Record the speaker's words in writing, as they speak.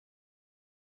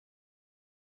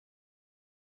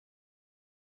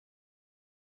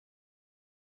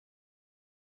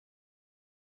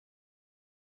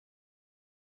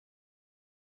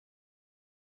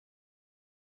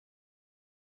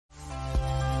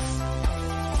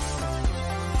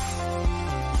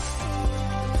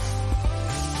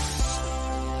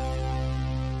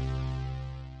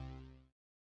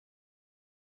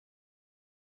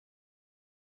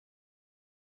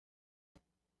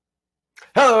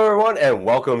Hello, everyone, and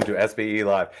welcome to SBE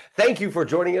Live. Thank you for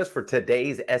joining us for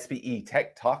today's SBE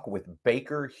Tech Talk with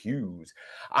Baker Hughes.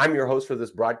 I'm your host for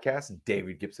this broadcast,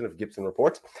 David Gibson of Gibson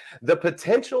Reports. The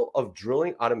potential of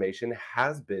drilling automation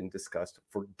has been discussed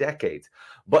for decades,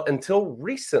 but until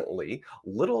recently,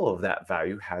 little of that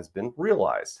value has been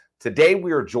realized. Today,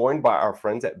 we are joined by our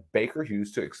friends at Baker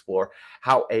Hughes to explore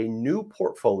how a new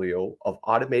portfolio of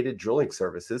automated drilling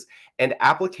services and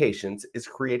applications is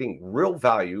creating real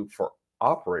value for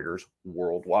operators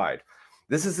worldwide.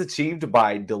 This is achieved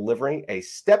by delivering a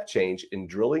step change in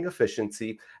drilling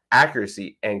efficiency,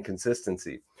 accuracy, and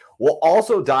consistency. We'll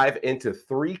also dive into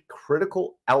three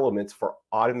critical elements for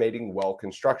automating well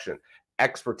construction: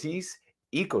 expertise,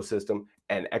 ecosystem,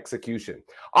 and execution.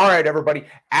 All right, everybody,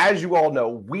 as you all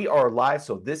know, we are live,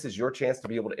 so this is your chance to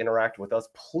be able to interact with us.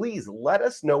 Please let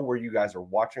us know where you guys are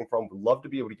watching from. We'd love to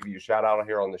be able to give you a shout out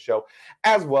here on the show,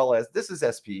 as well as this is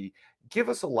SPE. Give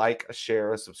us a like, a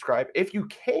share, a subscribe. If you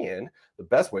can, the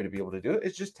best way to be able to do it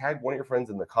is just tag one of your friends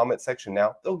in the comment section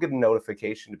now. They'll get a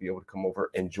notification to be able to come over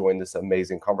and join this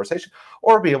amazing conversation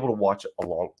or be able to watch it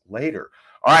along later.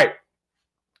 All right.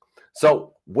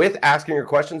 So with asking your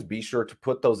questions, be sure to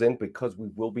put those in because we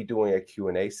will be doing a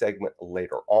Q&A segment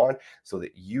later on so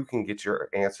that you can get your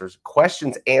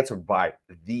questions answered by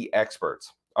the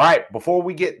experts. All right, before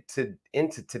we get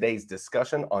into today's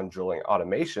discussion on drilling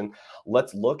automation,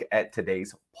 let's look at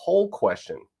today's poll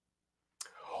question.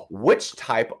 Which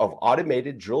type of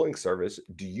automated drilling service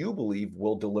do you believe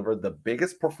will deliver the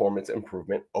biggest performance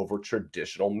improvement over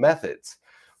traditional methods?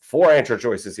 Four answer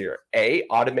choices here. A,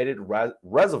 automated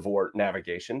reservoir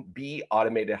navigation. B,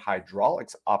 automated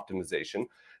hydraulics optimization.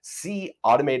 C,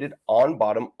 automated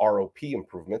on-bottom ROP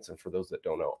improvements. And for those that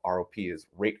don't know, ROP is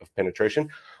rate of penetration.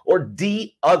 Or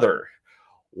D, other.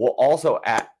 We also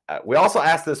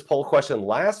asked this poll question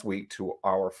last week to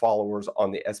our followers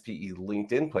on the SPE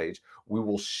LinkedIn page. We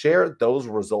will share those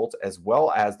results as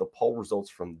well as the poll results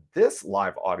from this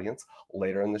live audience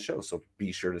later in the show, so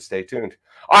be sure to stay tuned.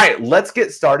 All right, let's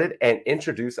get started and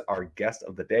introduce our guest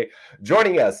of the day.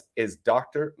 Joining us is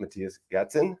Dr. Matthias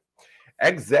Gatzen,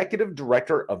 Executive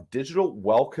Director of Digital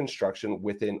Well Construction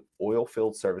within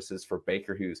Oilfield Services for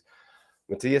Baker Hughes.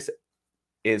 Matthias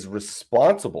is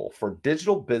responsible for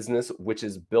digital business, which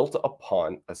is built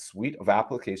upon a suite of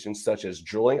applications such as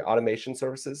drilling automation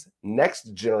services,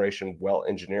 next generation well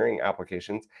engineering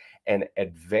applications, and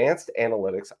advanced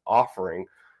analytics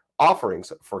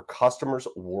offerings for customers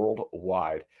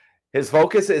worldwide. His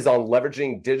focus is on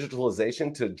leveraging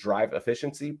digitalization to drive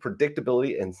efficiency,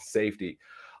 predictability, and safety.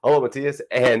 Hello, Matthias,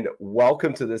 and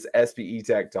welcome to this SPE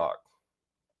Tech Talk.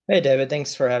 Hey, David,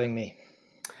 thanks for having me.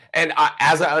 And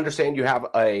as I understand, you have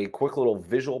a quick little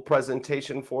visual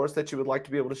presentation for us that you would like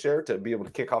to be able to share to be able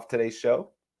to kick off today's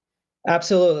show.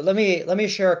 Absolutely. Let me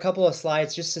share a couple of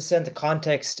slides just to set the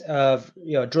context of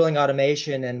drilling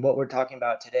automation and what we're talking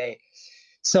about today.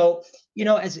 So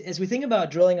as we think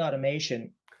about drilling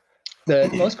automation, the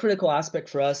most critical aspect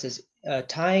for us is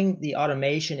tying the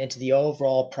automation into the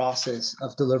overall process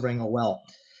of delivering a well.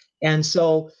 And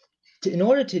so in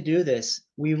order to do this,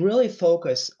 we really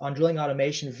focus on drilling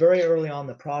automation very early on in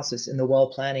the process in the well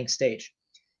planning stage.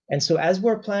 And so as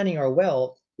we're planning our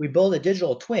well, we build a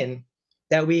digital twin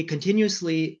that we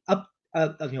continuously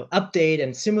update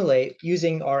and simulate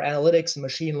using our analytics and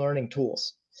machine learning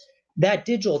tools. That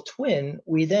digital twin,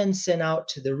 we then send out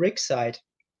to the rig site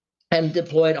and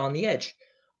deploy it on the edge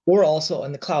or also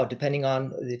in the cloud, depending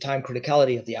on the time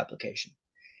criticality of the application.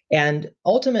 And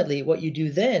ultimately, what you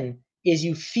do then is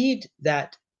you feed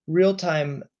that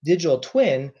real-time digital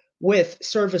twin with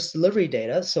service delivery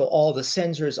data, so all the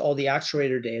sensors, all the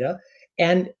actuator data,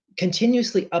 and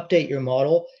continuously update your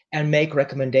model and make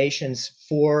recommendations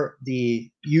for the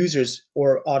users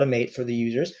or automate for the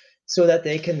users so that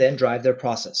they can then drive their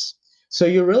process. So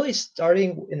you're really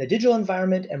starting in the digital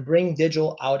environment and bring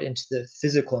digital out into the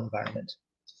physical environment.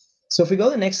 So if we go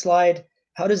to the next slide,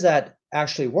 how does that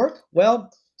actually work? Well,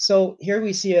 so here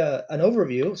we see an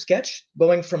overview sketch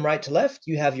going from right to left.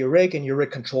 You have your rig and your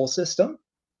rig control system.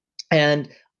 And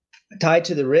tied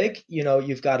to the rig,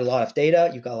 you've got a lot of data,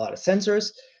 you've got a lot of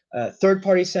sensors,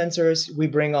 third-party sensors. We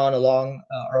bring on along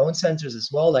our own sensors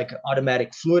as well, like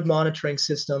automatic fluid monitoring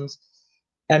systems.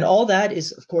 And all that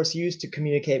is, of course, used to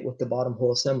communicate with the bottom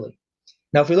hole assembly.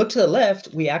 Now, if we look to the left,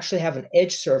 we actually have an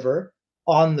edge server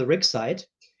on the rig side.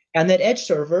 And that edge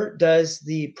server does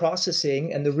the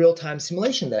processing and the real-time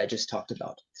simulation that I just talked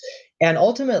about. And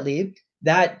ultimately,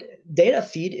 that data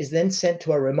feed is then sent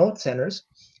to our remote centers.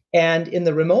 And in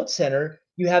the remote center,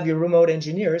 you have your remote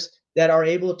engineers that are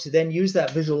able to then use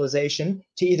that visualization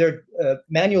to either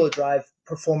manually drive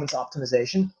performance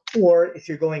optimization or if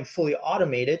you're going fully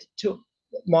automated, to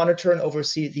monitor and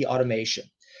oversee the automation.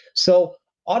 So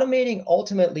automating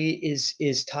ultimately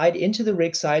is tied into the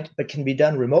rig side, but can be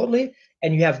done remotely.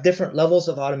 And you have different levels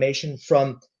of automation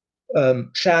from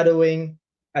shadowing,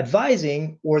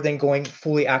 advising, or then going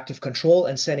fully active control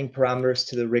and sending parameters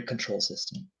to the rig control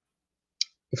system.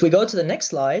 If we go to the next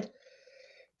slide,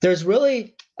 there's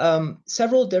really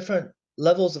several different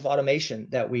levels of automation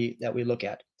that we look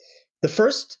at. The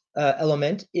first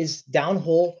element is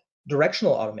downhole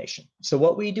directional automation. So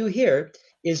what we do here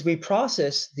is we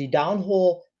process the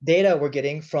downhole data we're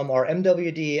getting from our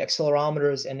MWD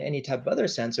accelerometers and any type of other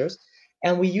sensors,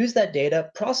 and we use that data,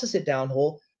 process it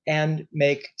downhole, and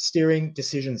make steering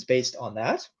decisions based on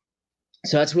that.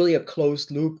 So that's really a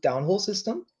closed loop downhole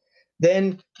system.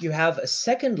 Then you have a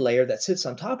second layer that sits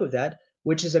on top of that,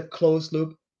 which is a closed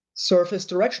loop surface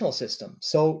directional system.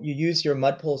 So you use your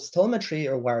mud pulse telemetry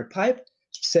or wired pipe,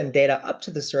 send data up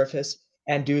to the surface,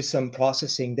 and do some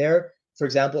processing there. For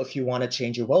example, if you want to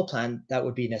change your well plan, that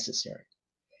would be necessary.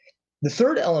 The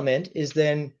third element is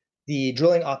then the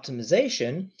drilling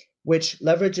optimization, which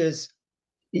leverages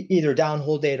either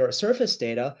downhole data or surface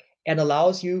data and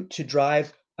allows you to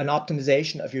drive an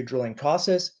optimization of your drilling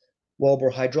process,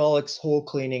 wellbore hydraulics, hole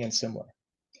cleaning, and similar.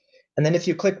 And then if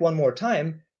you click one more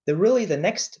time, the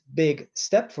next big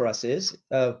step for us is,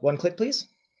 one click please.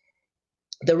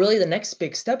 The next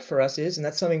big step for us is, and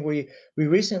that's something we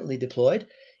recently deployed,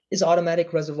 is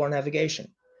automatic reservoir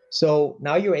navigation. So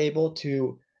now you're able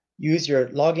to use your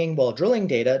logging while drilling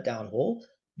data downhole,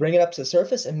 bring it up to the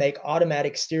surface, and make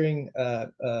automatic steering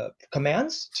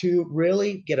commands to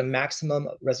really get a maximum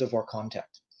reservoir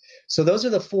contact. So those are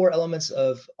the four elements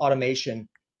of automation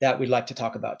that we'd like to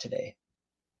talk about today.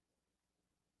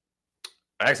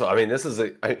 Excellent. I mean, this is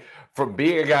from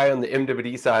being a guy on the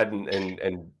MWD side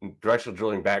and directional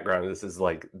drilling background, this is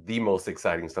like the most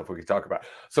exciting stuff we could talk about.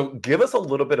 So give us a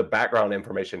little bit of background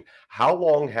information. How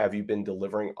long have you been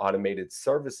delivering automated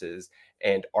services,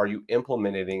 and are you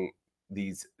implementing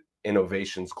these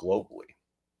innovations globally?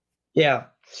 Yeah.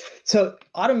 So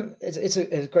it's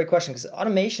a great question, because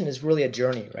automation is really a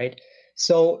journey, right?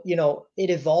 So, it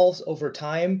evolves over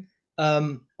time.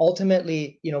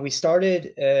 Ultimately, we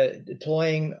started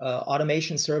deploying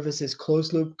automation services,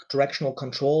 closed loop directional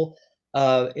control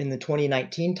in the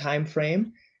 2019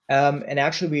 timeframe. And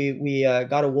actually, we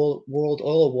got a World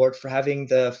Oil Award for having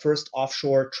the first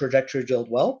offshore trajectory drilled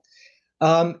well.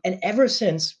 And ever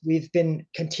since, we've been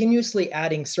continuously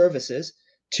adding services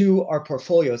to our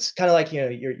portfolio. It's kind of like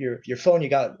your phone. You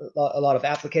got a lot of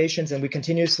applications, and we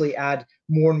continuously add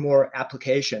more and more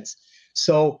applications.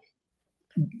 So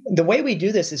the way we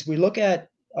do this is we look at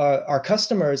our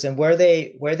customers and where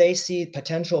they see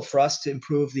potential for us to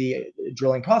improve the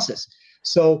drilling process.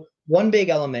 So one big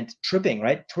element, tripping,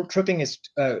 right? Tripping is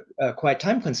quite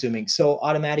time consuming. So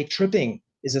automatic tripping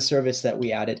is a service that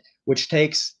we added, which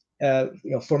takes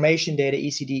formation data,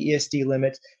 ECD, ESD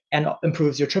limits, and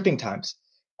improves your tripping times.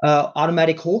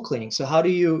 Automatic hole cleaning. So how do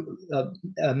you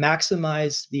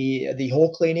maximize the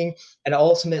hole cleaning and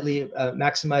ultimately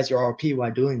maximize your RP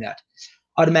while doing that?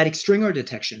 Automatic stringer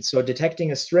detection. So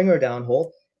detecting a stringer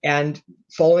downhole and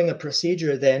following a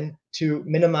procedure then to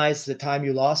minimize the time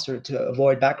you lost or to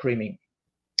avoid back reaming.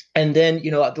 And then,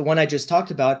 the one I just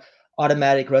talked about,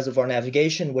 automatic reservoir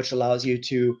navigation, which allows you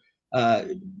to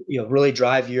really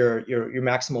drive your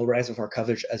maximal reservoir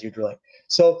coverage as you're drilling.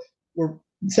 So the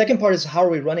second part is, how are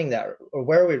we running that, or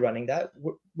where are we running that?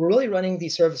 We're really running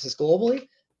these services globally.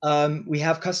 We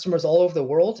have customers all over the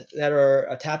world that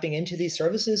are tapping into these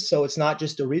services. So it's not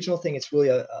just a regional thing, it's really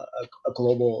a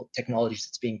global technology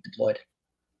that's being deployed.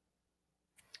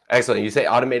 Excellent. You say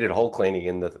automated hole cleaning,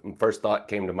 and the first thought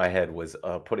came to my head was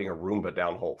putting a Roomba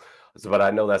downhole. But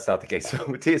I know that's not the case. So,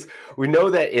 Matthias, we know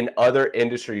that in other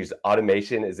industries,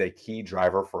 automation is a key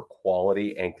driver for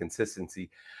quality and consistency.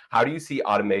 How do you see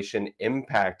automation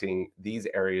impacting these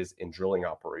areas in drilling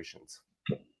operations?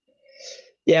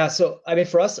 Yeah, so I mean,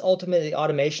 for us, ultimately,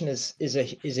 automation is a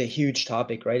huge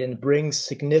topic, right? And it brings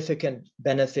significant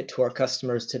benefit to our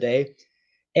customers today.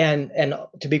 And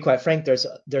to be quite frank, there's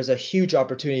a huge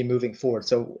opportunity moving forward.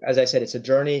 So as I said, it's a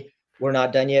journey. We're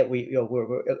not done yet.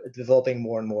 We're developing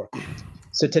more and more.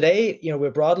 So today,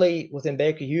 we're broadly within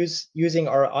Baker Hughes using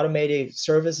our automated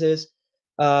services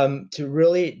to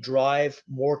really drive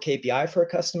more KPI for our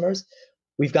customers.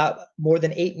 We've got more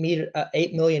than 8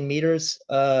 million meters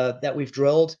that we've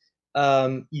drilled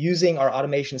using our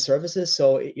automation services.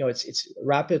 So it's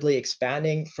rapidly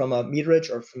expanding from a meterage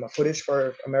or from a footage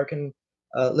for American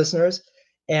listeners.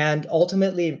 And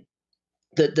ultimately,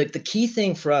 the key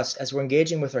thing for us as we're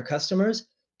engaging with our customers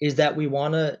is that we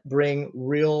want to bring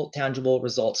real tangible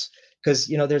results. Because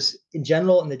there's, in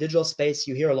general, in the digital space,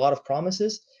 you hear a lot of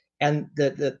promises, and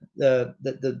the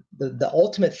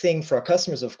ultimate thing for our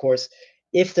customers, of course,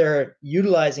 if they're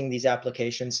utilizing these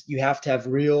applications, you have to have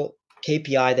real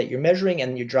KPI that you're measuring,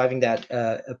 and you're driving that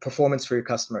performance for your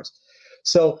customers.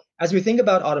 So as we think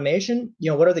about automation,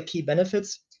 what are the key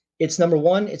benefits? It's number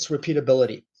one, it's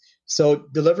repeatability. So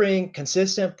delivering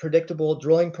consistent, predictable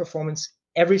drilling performance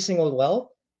every single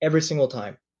well, every single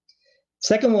time.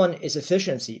 Second one is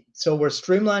efficiency. So we're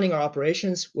streamlining our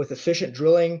operations with efficient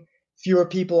drilling, fewer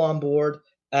people on board,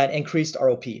 and increased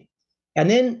ROP. And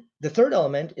then the third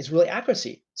element is really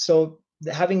accuracy. So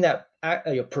having that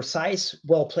precise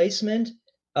well placement,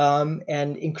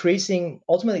 and increasing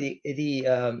ultimately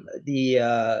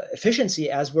the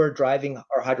efficiency as we're driving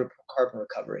our hydrocarbon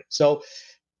recovery. So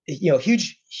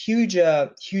huge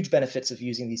benefits of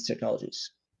using these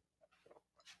technologies.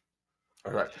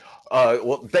 All right.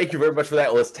 Well, thank you very much for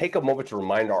that. Let's take a moment to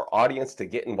remind our audience to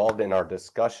get involved in our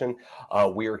discussion.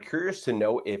 We are curious to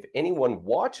know if anyone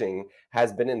watching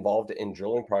has been involved in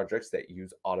drilling projects that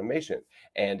use automation,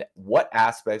 and what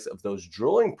aspects of those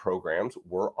drilling programs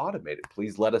were automated.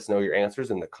 Please let us know your answers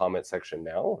in the comment section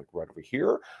now, like right over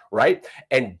here, right?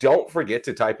 And don't forget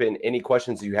to type in any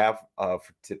questions you have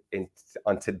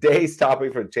on today's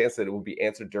topic for the chance that it will be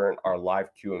answered during our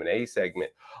live Q&A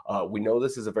segment. We know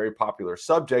this is a very popular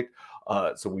subject,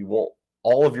 so we want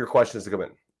all of your questions to come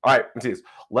in. All right, Matthias,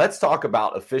 let's talk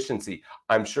about efficiency.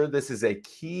 I'm sure this is a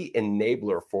key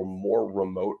enabler for more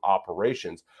remote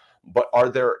operations, but are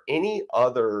there any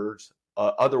other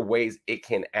ways it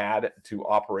can add to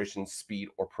operation speed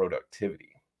or productivity?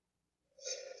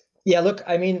 Yeah, look,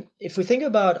 I mean, if we think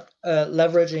about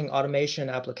leveraging automation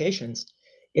applications,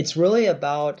 it's really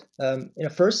about, in a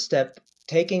first step,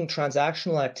 taking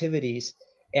transactional activities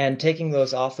and taking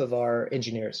those off of our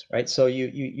engineers, right? So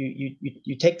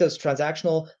you take those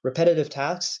transactional repetitive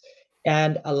tasks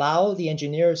and allow the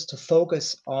engineers to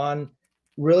focus on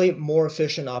really more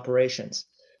efficient operations.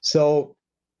 So,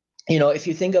 if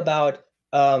you think about,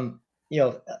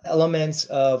 elements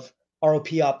of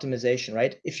ROP optimization,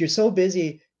 right? If you're so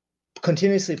busy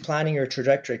continuously planning your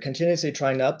trajectory, continuously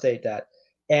trying to update that,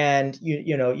 and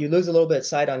you lose a little bit of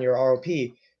sight on your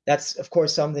ROP, that's of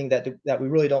course something that we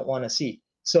really don't want to see.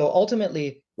 So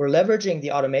ultimately, we're leveraging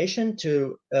the automation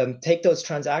to take those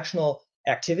transactional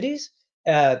activities,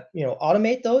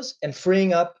 automate those, and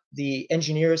freeing up the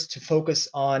engineers to focus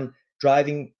on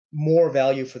driving more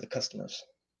value for the customers.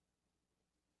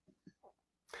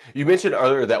 You mentioned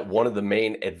earlier that one of the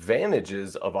main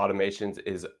advantages of automations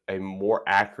is a more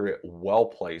accurate well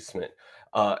placement.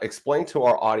 Explain to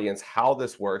our audience how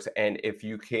this works, and if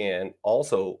you can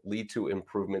also lead to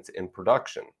improvements in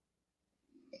production.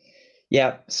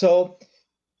 Yeah, so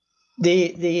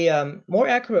the more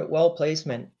accurate well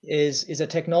placement is a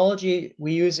technology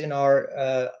we use in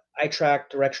our iTrack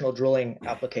directional drilling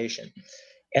application.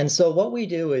 And so what we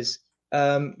do is,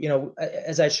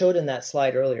 as I showed in that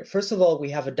slide earlier, first of all, we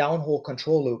have a downhole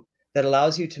control loop that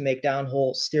allows you to make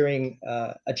downhole steering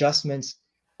adjustments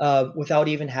without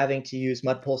even having to use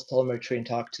mud pulse telemetry and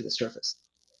talk to the surface.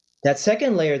 That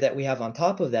second layer that we have on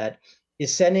top of that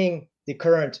is sending the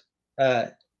current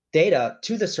data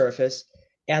to the surface,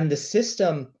 and the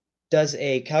system does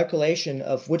a calculation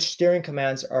of which steering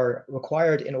commands are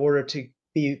required in order to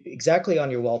be exactly on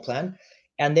your well plan,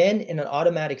 and then in an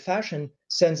automatic fashion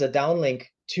sends a downlink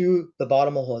to the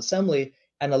bottom hole assembly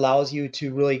and allows you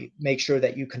to really make sure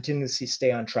that you continuously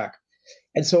stay on track.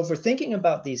 And so if we're thinking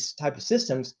about these type of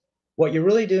systems, what you're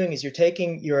really doing is you're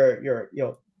taking your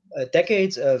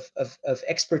decades of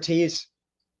expertise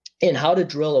in how to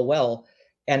drill a well,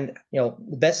 and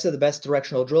the best of the best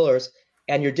directional drillers,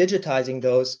 and you're digitizing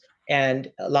those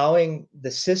and allowing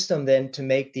the system then to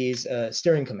make these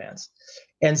steering commands.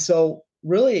 And so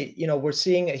really, we're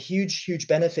seeing a huge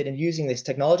benefit in using these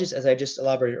technologies, as I just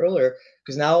elaborated earlier,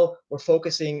 because now we're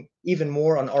focusing even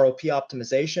more on ROP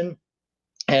optimization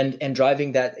and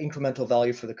driving that incremental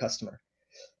value for the customer.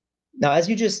 Now, as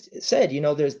you just said,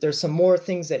 there's some more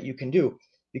things that you can do,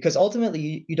 because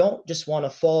ultimately you don't just want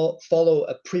to follow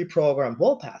a pre-programmed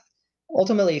well path.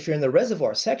 Ultimately, if you're in the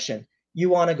reservoir section, you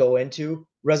want to go into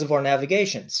reservoir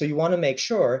navigation. So you want to make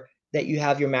sure that you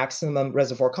have your maximum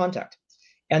reservoir contact.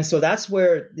 And so that's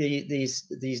where these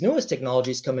newest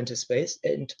technologies come into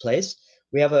place.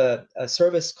 We have a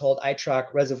service called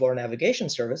iTrack Reservoir Navigation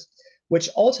Service, which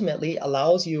ultimately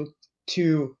allows you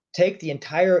to take the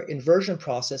entire inversion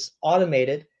process,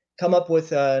 automated, come up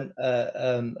with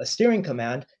a steering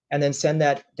command, and then send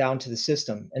that down to the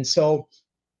system. And so,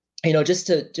 just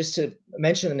to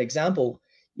mention an example,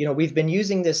 we've been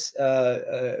using this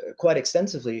quite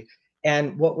extensively.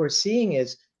 And what we're seeing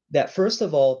is that, first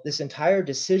of all, this entire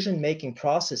decision-making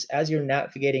process as you're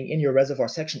navigating in your reservoir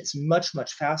section is much,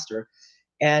 much faster.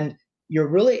 And you're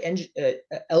really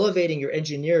elevating your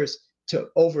engineers to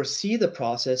oversee the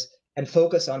process and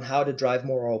focus on how to drive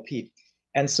more OLP.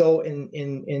 And so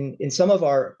in some of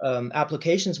our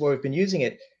applications where we've been using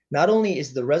it, not only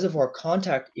is the reservoir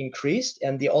contact increased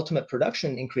and the ultimate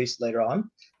production increased later on,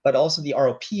 but also the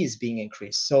ROP is being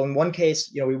increased. So in one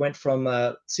case, we went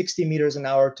from 60 meters an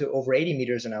hour to over 80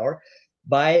 meters an hour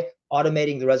by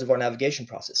automating the reservoir navigation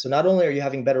process. So not only are you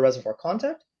having better reservoir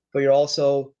contact, but you're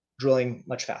also drilling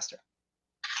much faster.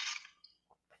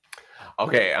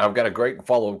 Okay, I've got a great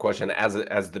follow-up question. As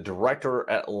the director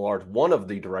at large, one of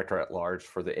the director at large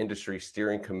for the Industry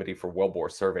Steering Committee for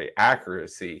Wellbore Survey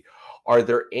Accuracy, are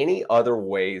there any other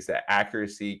ways that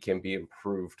accuracy can be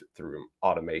improved through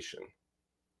automation?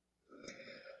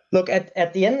 Look,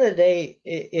 at the end of the day,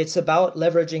 it's about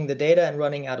leveraging the data and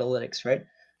running analytics, right?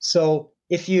 So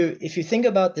if you think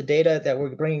about the data that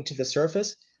we're bringing to the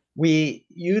surface, we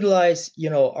utilize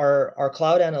our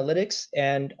cloud analytics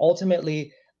and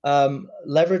ultimately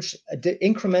leverage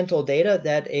incremental data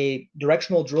that a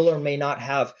directional driller may not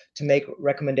have to make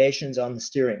recommendations on the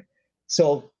steering.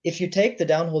 So if you take the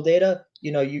downhole data,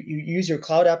 you use your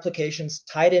cloud applications,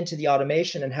 tie it into the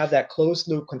automation, and have that closed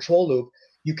loop control loop,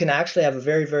 you can actually have a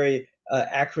very, very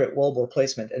accurate wellbore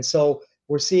placement. And so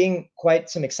we're seeing quite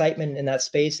some excitement in that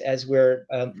space as we're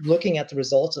looking at the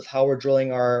results of how we're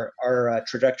drilling our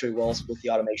trajectory wells with the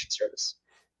automation service.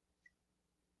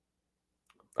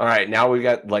 All right, now we've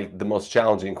got like the most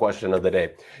challenging question of the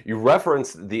day. You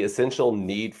referenced the essential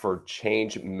need for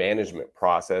change management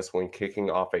process when kicking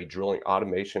off a drilling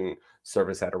automation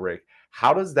service at a rig.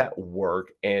 How does that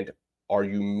work? And are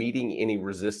you meeting any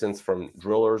resistance from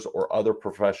drillers or other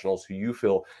professionals who you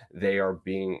feel they are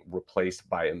being replaced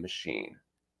by a machine?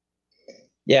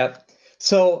 Yeah.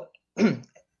 So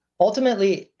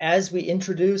ultimately, as we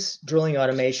introduce drilling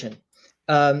automation,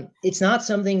 it's not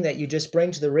something that you just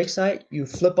bring to the rig site. You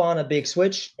flip on a big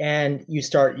switch and you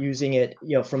start using it,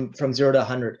 from 0 to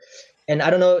 100. And I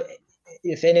don't know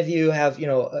if any of you have,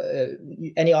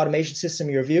 any automation system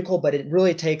in your vehicle, but it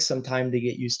really takes some time to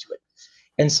get used to it.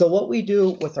 And so what we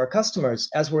do with our customers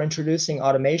as we're introducing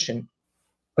automation,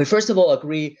 we first of all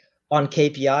agree on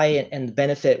KPI and the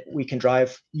benefit we can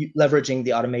drive leveraging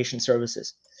the automation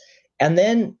services. And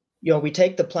then we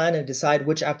take the plan and decide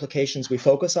which applications we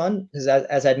focus on. Because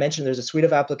as I'd mentioned, there's a suite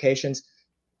of applications.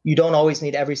 You don't always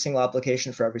need every single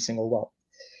application for every single well.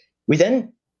 We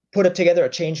then put together a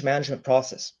change management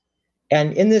process.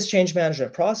 And in this change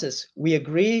management process, we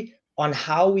agree on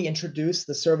how we introduce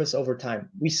the service over time.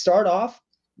 We start off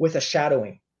with a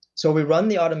shadowing. So we run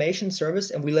the automation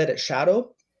service and we let it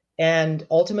shadow. And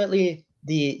ultimately,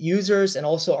 the users and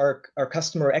also our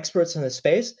customer experts in the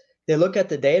space, they look at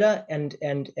the data and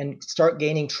start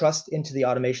gaining trust into the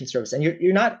automation service. And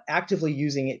you're not actively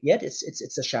using it yet.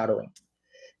 It's a shadowing.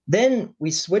 Then we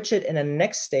switch it in a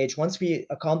next stage. Once we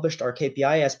accomplished our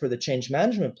KPI as per the change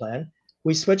management plan,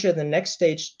 we switch it in the next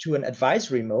stage to an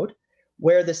advisory mode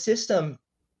where the system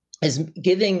is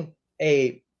giving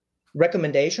a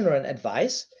recommendation or an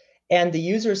advice, and the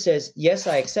user says, yes,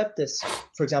 I accept this,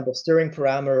 for example, steering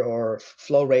parameter or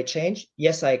flow rate change.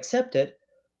 Yes, I accept it,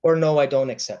 or no, I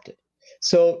don't accept it.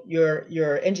 So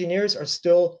your engineers are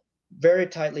still very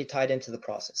tightly tied into the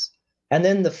process. And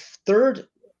then the third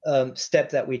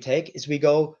step that we take is we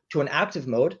go to an active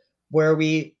mode where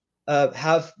we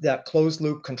have that closed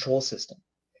loop control system.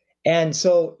 And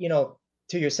so,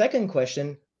 to your second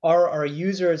question, are our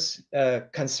users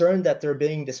concerned that they're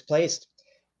being displaced?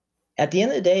 At the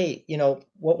end of the day,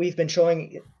 what we've been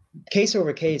showing case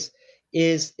over case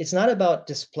is it's not about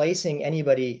displacing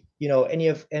anybody, any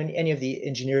of the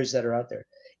engineers that are out there.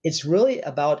 It's really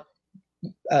about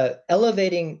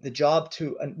elevating the job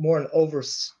to an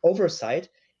oversight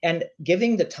and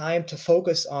giving the time to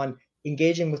focus on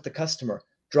engaging with the customer,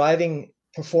 driving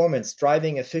performance,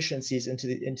 driving efficiencies into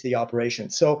the operation.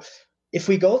 So if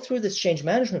we go through this change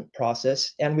management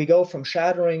process and we go from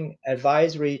shadowing,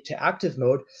 advisory to active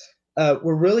mode,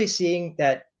 we're really seeing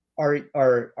that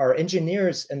our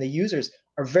engineers and the users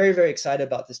are very, very excited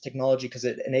about this technology because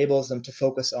it enables them to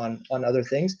focus on other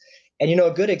things. And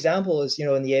a good example is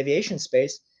in the aviation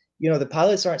space, the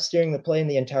pilots aren't steering the plane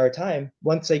the entire time.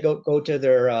 Once they go to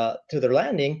their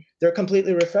landing, they're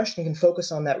completely refreshed and can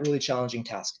focus on that really challenging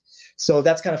task. So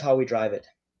that's kind of how we drive it.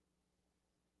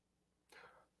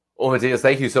 Well, Matthias,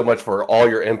 thank you so much for all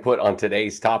your input on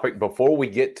today's topic. Before we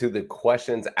get to the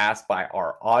questions asked by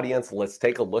our audience, let's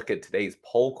take a look at today's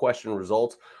poll question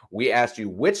results. We asked you,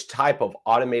 which type of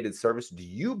automated service do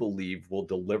you believe will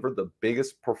deliver the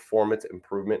biggest performance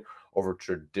improvement over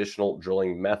traditional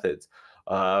drilling methods?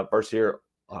 First here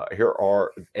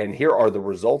are the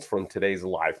results from today's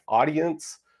live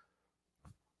audience.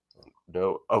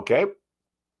 No, okay.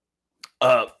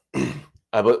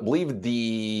 I believe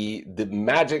the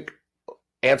magic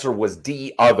answer was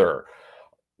D, other,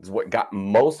 is what got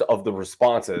most of the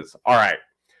responses. All right.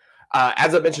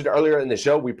 As I mentioned earlier in the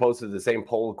show, we posted the same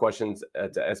poll questions to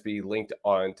SBE linked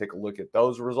on. Take a look at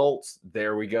those results.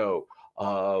 There we go.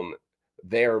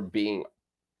 There being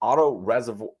auto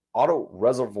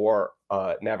reservoir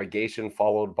navigation,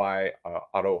 followed by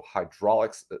auto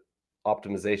hydraulics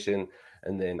optimization,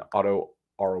 and then auto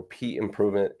ROP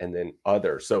improvement, and then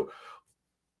other. So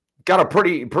got a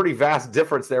pretty vast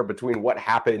difference there between what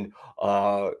happened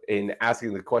in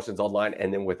asking the questions online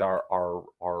and then with our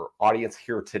audience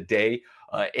here today.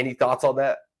 Any thoughts on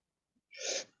that?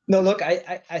 No, look,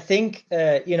 I think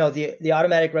the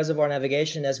automatic reservoir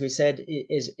navigation, as we said,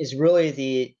 is really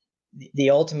the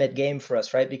ultimate game for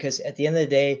us, right? Because at the end of the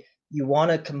day, you want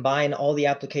to combine all the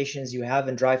applications you have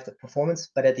and drive the performance.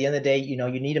 But at the end of the day, you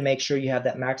need to make sure you have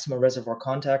that maximum reservoir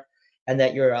contact, and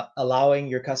that you're allowing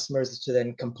your customers to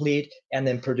then complete and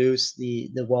then produce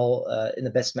the well in the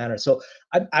best manner. So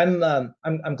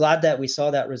I'm glad that we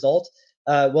saw that result.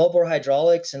 Wellbore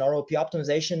hydraulics and ROP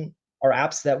optimization are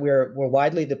apps that we're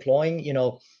widely deploying.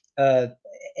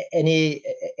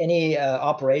 Any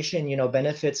operation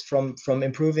benefits from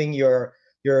improving your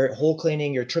hole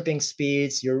cleaning, your tripping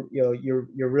speeds, your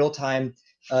real-time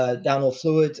downhole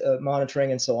fluid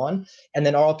monitoring, and so on. And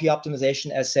then ROP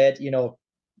optimization, as said,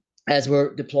 as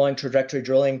we're deploying trajectory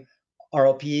drilling,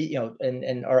 ROP,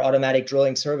 and our automatic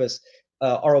drilling service,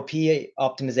 ROP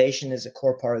optimization is a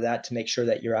core part of that to make sure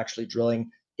that you're actually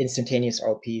drilling instantaneous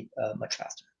ROP much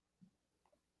faster.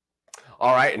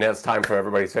 All right, and now it's time for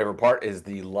everybody's favorite part, is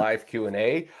the live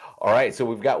Q&A. All right, so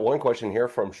we've got one question here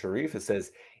from Sharif. It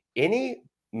says, any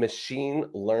machine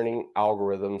learning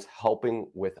algorithms helping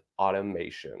with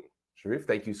automation? Sharif,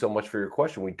 thank you so much for your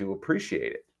question. We do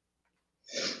appreciate it.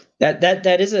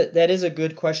 That is a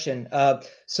good question.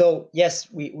 So yes,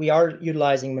 we are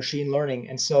utilizing machine learning,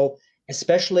 and so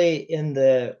especially in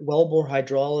the wellbore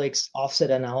hydraulics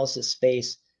offset analysis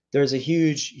space, there's a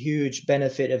huge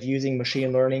benefit of using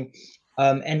machine learning.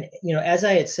 And as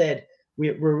I had said,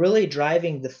 we're really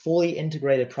driving the fully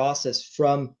integrated process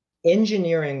from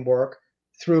engineering work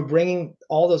through bringing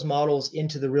all those models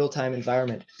into the real-time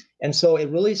environment. And so it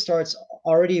really starts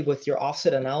already with your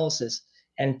offset analysis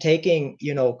and taking,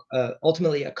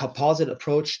 ultimately a composite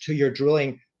approach to your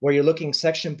drilling, where you're looking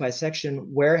section by section,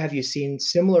 where have you seen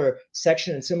similar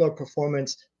section and similar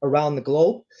performance around the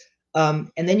globe? And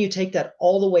then you take that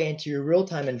all the way into your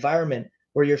real-time environment,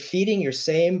 where you're feeding your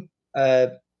same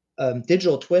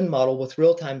digital twin model with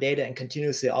real-time data and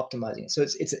continuously optimizing it. So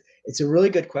it's a really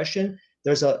good question.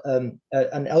 There's an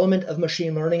element of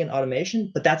machine learning and automation,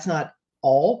 but that's not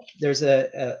all. There's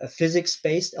a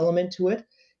physics-based element to it,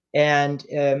 and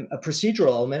a procedural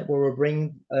element where we're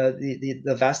bringing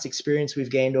the vast experience we've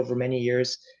gained over many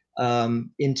years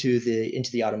into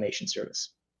the automation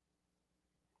service.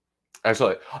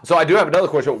 Excellent. So I do have another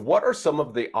question. What are some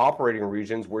of the operating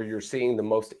regions where you're seeing the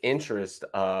most interest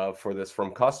for this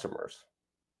from customers?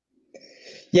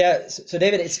 Yeah, so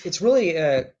David, it's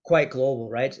really quite global,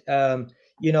 right?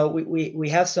 We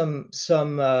have some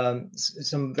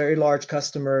very large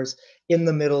customers in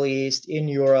the Middle East, in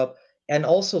Europe, and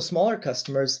also smaller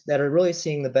customers that are really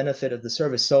seeing the benefit of the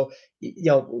service. So,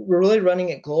 we're really running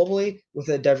it globally with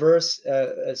a diverse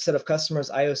set of customers,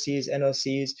 IOCs,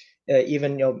 NOCs,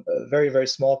 even very, very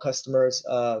small customers.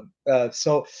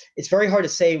 So it's very hard to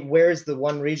say where's the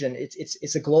one region.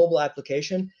 It's a global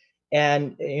application,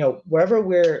 and wherever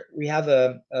we have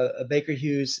a Baker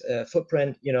Hughes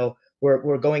footprint,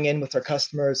 we're going in with our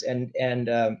customers and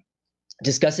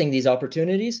discussing these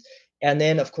opportunities. And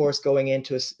then, of course, going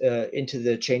into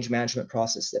the change management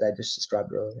process that I just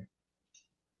described earlier.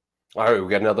 All right, we've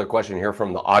got another question here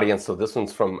from the audience. So this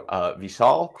one's from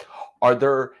Vishal. Are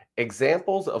there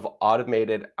examples of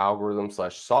automated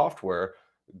algorithm/software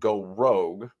go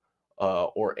rogue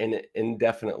or in an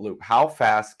indefinite loop? How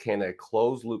fast can a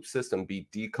closed loop system be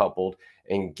decoupled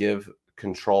and give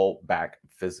control back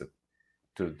to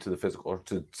the physical, or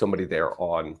to somebody there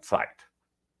on site?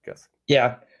 I guess.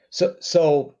 Yeah.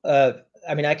 So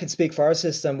I mean, I can speak for our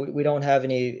system. We don't have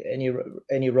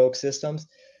any rogue systems.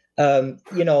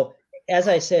 As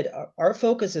I said, our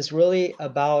focus is really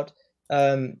about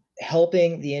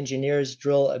helping the engineers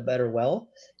drill a better well.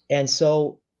 And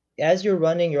so as you're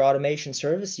running your automation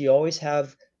service, you always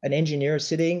have an engineer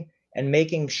sitting and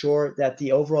making sure that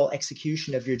the overall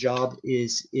execution of your job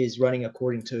is running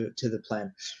according to the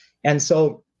plan. And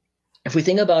so if we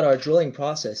think about our drilling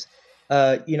process,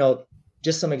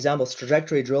 just some examples,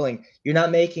 trajectory drilling, you're not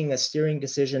making a steering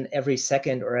decision every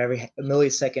second or every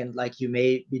millisecond like you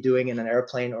may be doing in an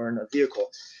airplane or in a vehicle.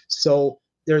 So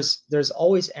there's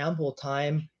always ample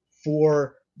time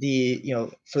for the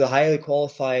highly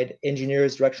qualified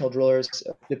engineers, directional drillers,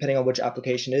 depending on which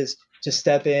application is, to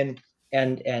step in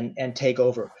and take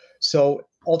over. So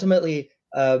ultimately,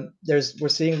 we're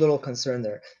seeing little concern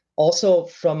there. Also,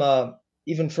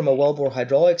 even from a wellbore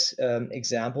hydraulics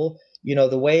example,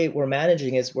 the way we're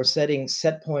managing is we're setting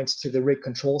set points to the rig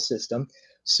control system.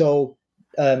 So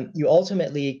you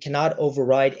ultimately cannot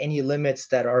override any limits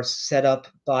that are set up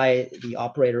by the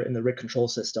operator in the rig control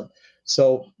system.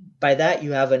 So by that,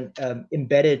 you have an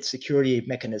embedded security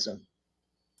mechanism.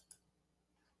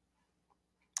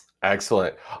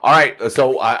 Excellent. All right.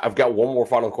 So I've got one more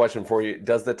final question for you.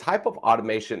 Does the type of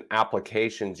automation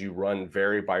applications you run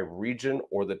vary by region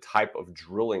or the type of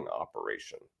drilling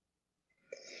operation?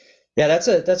 Yeah,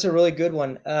 that's a really good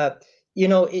one.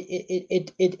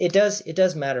 It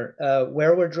does matter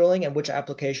where we're drilling and which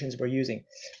applications we're using.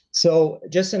 So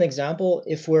just an example,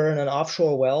 if we're in an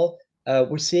offshore well,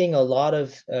 we're seeing a lot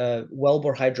of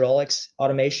wellbore hydraulics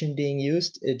automation being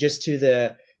used just to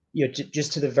the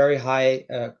very high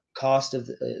cost of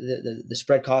the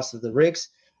spread cost of the rigs.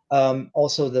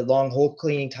 Also the long hole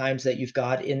cleaning times that you've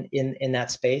got in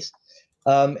that space.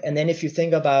 And then if you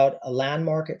think about a land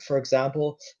market, for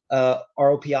example,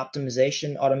 ROP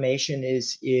optimization automation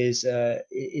is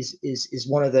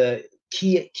one of the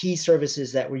key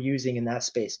services that we're using in that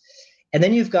space. And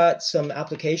then you've got some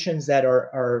applications that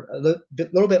are a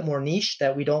little bit more niche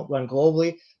that we don't run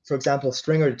globally. For example,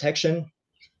 stringer detection.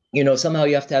 Somehow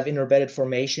you have to have interbedded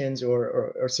formations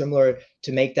or similar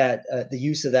to make that the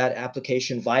use of that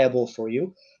application viable for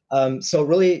you. So it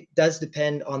really does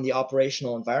depend on the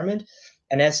operational environment.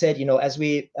 And as said, as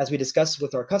we discuss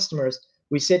with our customers,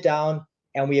 we sit down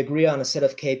and we agree on a set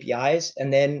of KPIs,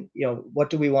 and then what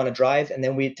do we want to drive, and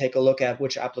then we take a look at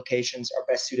which applications are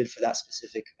best suited for that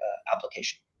specific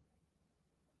application.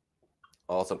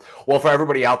 Awesome. Well, for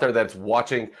everybody out there that's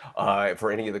watching,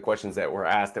 for any of the questions that were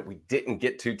asked that we didn't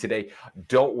get to today,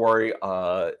 don't worry.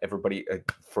 Everybody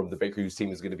from the Baker Hughes team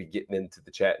is going to be getting into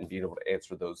the chat and being able to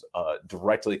answer those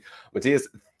directly. Matthias,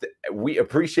 we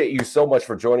appreciate you so much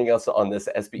for joining us on this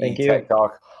SBE Tech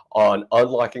Talk on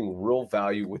unlocking real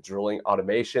value with drilling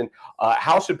automation.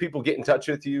 How should people get in touch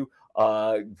with you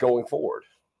going forward?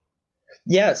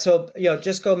 Yeah, so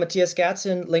just go Matthias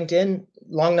Gadsden, LinkedIn,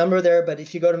 long number there, but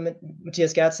if you go to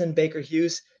Matthias Gadsden, Baker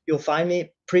Hughes, you'll find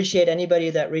me. Appreciate anybody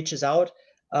that reaches out.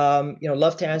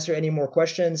 Love to answer any more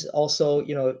questions. Also,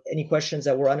 any questions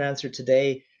that were unanswered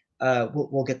today,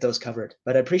 we'll get those covered.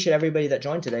 But I appreciate everybody that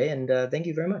joined today, and thank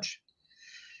you very much.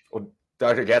 Well,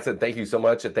 Dr. Gadsden, thank you so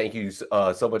much, and thank you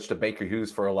so much to Baker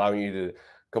Hughes for allowing you to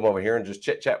come over here and just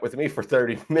chit chat with me for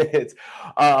 30 minutes.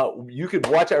 You could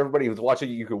watch, everybody who's watching,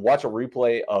 you could watch a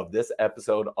replay of this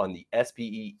episode on the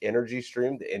SPE Energy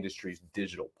Stream, the industry's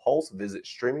digital pulse. Visit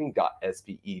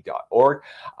streaming.spe.org.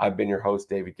 I've been your host,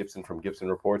 David Gibson from Gibson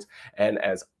Reports. And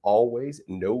as always,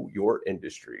 know your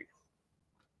industry.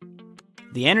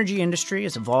 The energy industry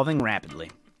is evolving rapidly.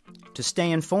 To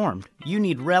stay informed, you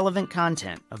need relevant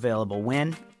content available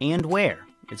when and where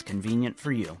it's convenient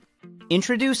for you.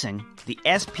 Introducing the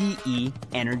SPE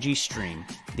Energy Stream,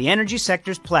 the energy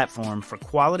sector's platform for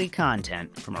quality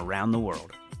content from around the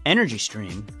world. Energy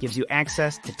Stream gives you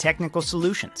access to technical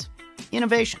solutions,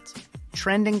 innovations,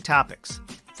 trending topics,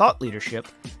 thought leadership,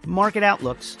 market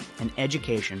outlooks, and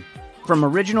education. From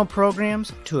original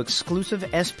programs to exclusive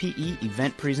SPE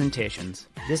event presentations,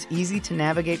 this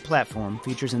easy-to-navigate platform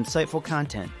features insightful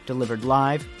content delivered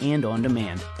live and on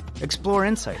demand. Explore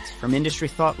insights from industry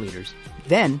thought leaders.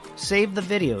 Then, save the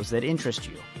videos that interest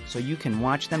you so you can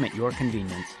watch them at your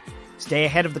convenience. Stay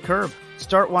ahead of the curve.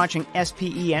 Start watching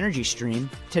SPE Energy Stream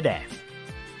today.